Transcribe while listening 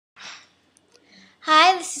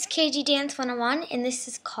Hi, this is KG Dance 101, and this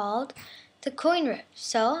is called the coin rip.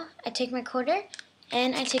 So, I take my quarter,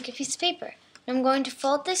 and I take a piece of paper. And I'm going to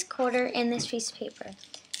fold this quarter in this piece of paper.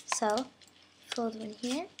 So, fold one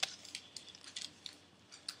here,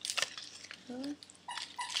 fold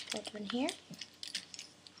one here.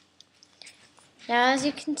 Now, as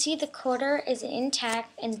you can see, the quarter is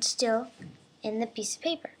intact and still in the piece of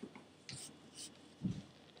paper.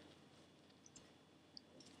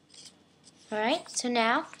 Alright, so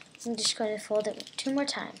now I'm just going to fold it 2 more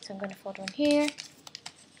times. So I'm going to fold one here,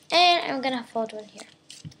 and I'm going to fold one here.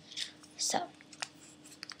 So,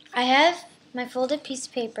 I have my folded piece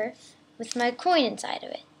of paper with my coin inside of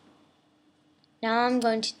it. Now all I'm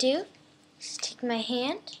going to do is take my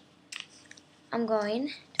hand, I'm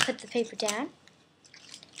going to put the paper down,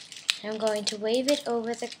 and I'm going to wave it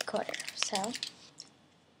over the quarter. So,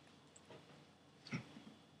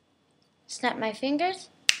 snap my fingers,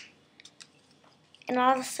 and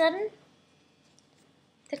all of a sudden,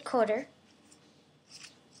 the quarter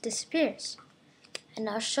disappears. And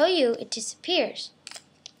I'll show you it disappears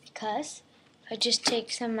because I just take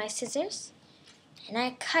some of my scissors and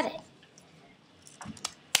I cut it.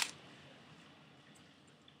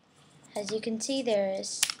 As you can see, there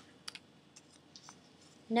is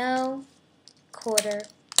no quarter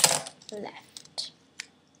left.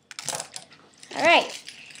 Alright,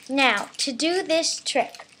 now to do this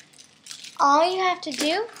trick, all you have to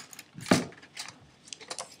do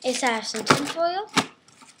is have some tin foil,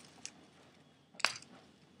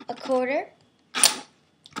 a quarter,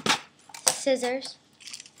 scissors,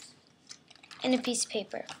 and a piece of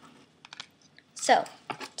paper. So,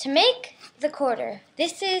 to make the quarter,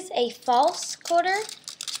 this is a false quarter.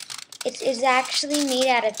 It is actually made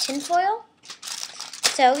out of tin foil.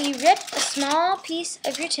 So, you rip a small piece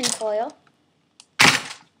of your tin foil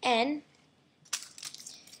and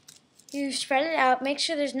you spread it out. Make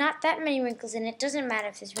sure there's not that many wrinkles in it. Doesn't matter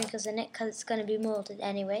if there's wrinkles in it because it's going to be molded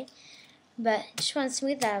anyway. But just want to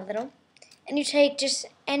smooth that a little. And you take just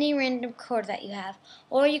any random quarter that you have.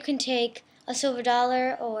 Or you can take a silver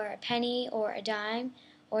dollar or a penny or a dime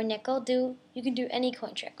or a nickel. You can do any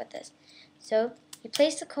coin trick with this. So you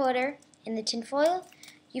place the quarter in the tin foil.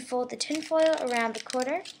 You fold the tin foil around the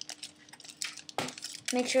quarter.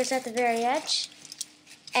 Make sure it's at the very edge.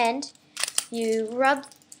 And you rub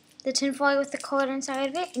the tin foil with the quarter inside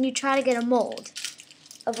of it, and you try to get a mold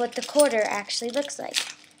of what the quarter actually looks like.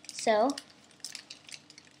 So,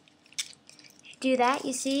 if you do that,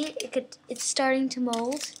 you see it's starting to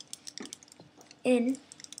mold in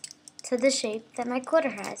to the shape that my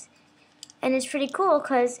quarter has. And it's pretty cool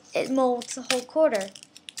because it molds the whole quarter.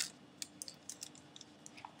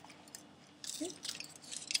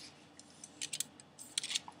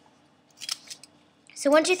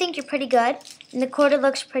 So once you think you're pretty good, and the quarter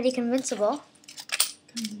looks pretty convincible,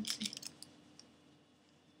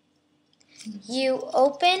 you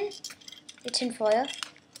open the tin foil,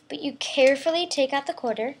 but you carefully take out the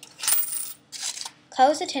quarter,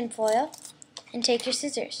 close the tin foil, and take your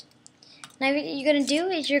scissors. Now what you're going to do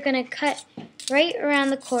is you're going to cut right around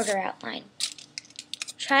the quarter outline.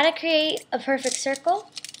 Try to create a perfect circle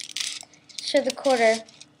so the quarter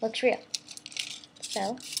looks real.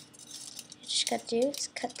 So, you just got to do is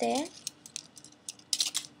cut there.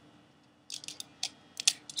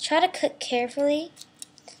 Try to cut carefully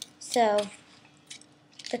so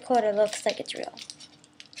the quarter looks like it's real.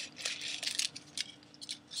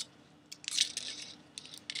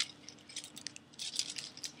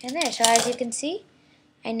 And there, so as you can see,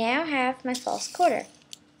 I now have my false quarter.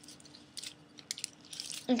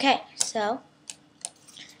 Okay, so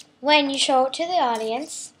when you show it to the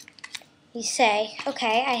audience, you say,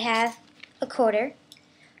 okay, I have a quarter.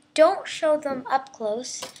 Don't show them up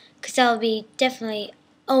close, because that'll be definitely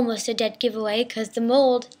almost a dead giveaway, because the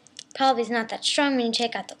mold probably is not that strong when you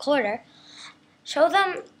take out the quarter. Show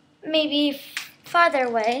them maybe farther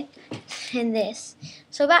away in this,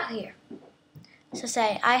 so about here. So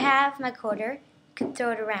say, I have my quarter, you can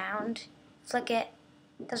throw it around, flick it,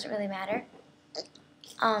 doesn't really matter.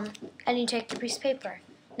 And you take the piece of paper.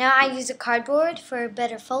 Now I use a cardboard for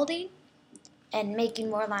better folding and making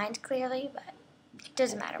more lines clearly, but it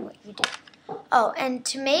doesn't matter what you do. Oh, and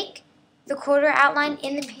to make the quarter outline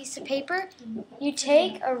in the piece of paper, you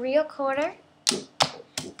take a real quarter,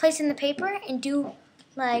 place in the paper, and do,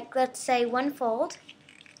 like, let's say 1 fold,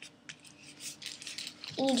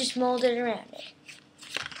 and you just mold it around it.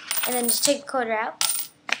 And then just take the quarter out,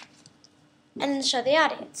 and then show the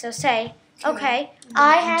audience. So say, okay,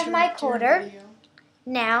 I have my quarter.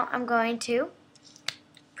 Now I'm going to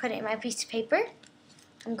put it in my piece of paper.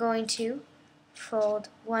 I'm going to fold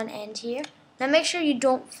one end here, Now make sure you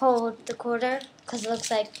don't fold the quarter because it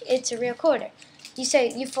looks like it's a real quarter.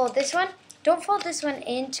 You fold this one. Don't fold this one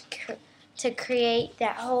in to create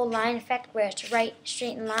that whole line effect where it's right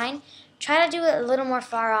straight in line. Try to do it a little more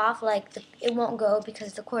far off, like it won't go because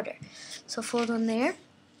of the quarter. So fold one there.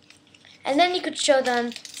 And then you could show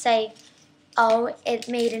them, say, oh, it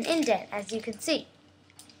made an indent, as you can see.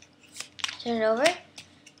 Turn it over.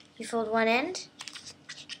 You fold one end.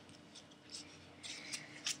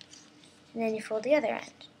 And then you fold the other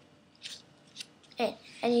end in.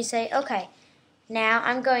 And you say, okay, now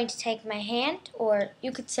I'm going to take my hand, or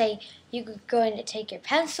you could say, you could go in to take your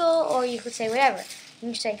pencil, or you could say whatever.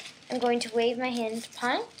 And you say, I'm going to wave my hand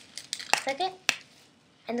upon it. Click it.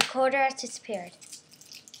 And the quarter has disappeared.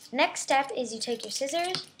 Next step is you take your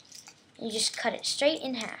scissors, and you just cut it straight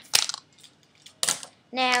in half.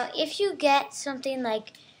 Now, if you get something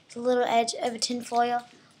like the little edge of a tin foil,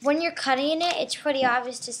 when you're cutting it, it's pretty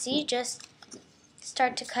obvious to see. Just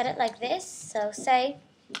start to cut it like this. So say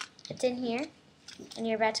it's in here, and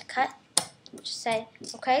you're about to cut. Just say,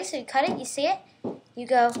 okay, so you cut it, you see it, you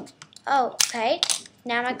go, oh, okay,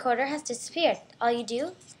 now my quarter has disappeared. All you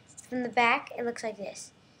do, from the back, it looks like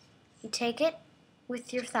this. You take it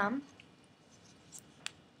with your thumb,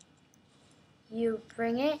 you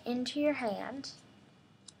bring it into your hand,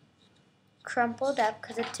 crumpled up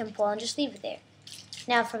because it's tin foil, and just leave it there.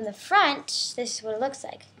 Now from the front, this is what it looks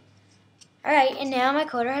like. Alright, and now my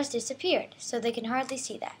quarter has disappeared, so they can hardly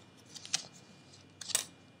see that.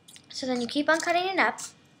 So then you keep on cutting it up.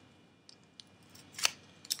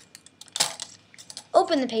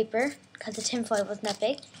 Open the paper, because the tin foil was not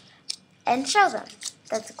big, and show them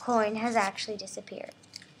that the coin has actually disappeared.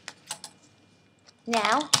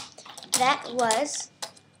 Now, that was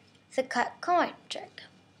the cut coin trick.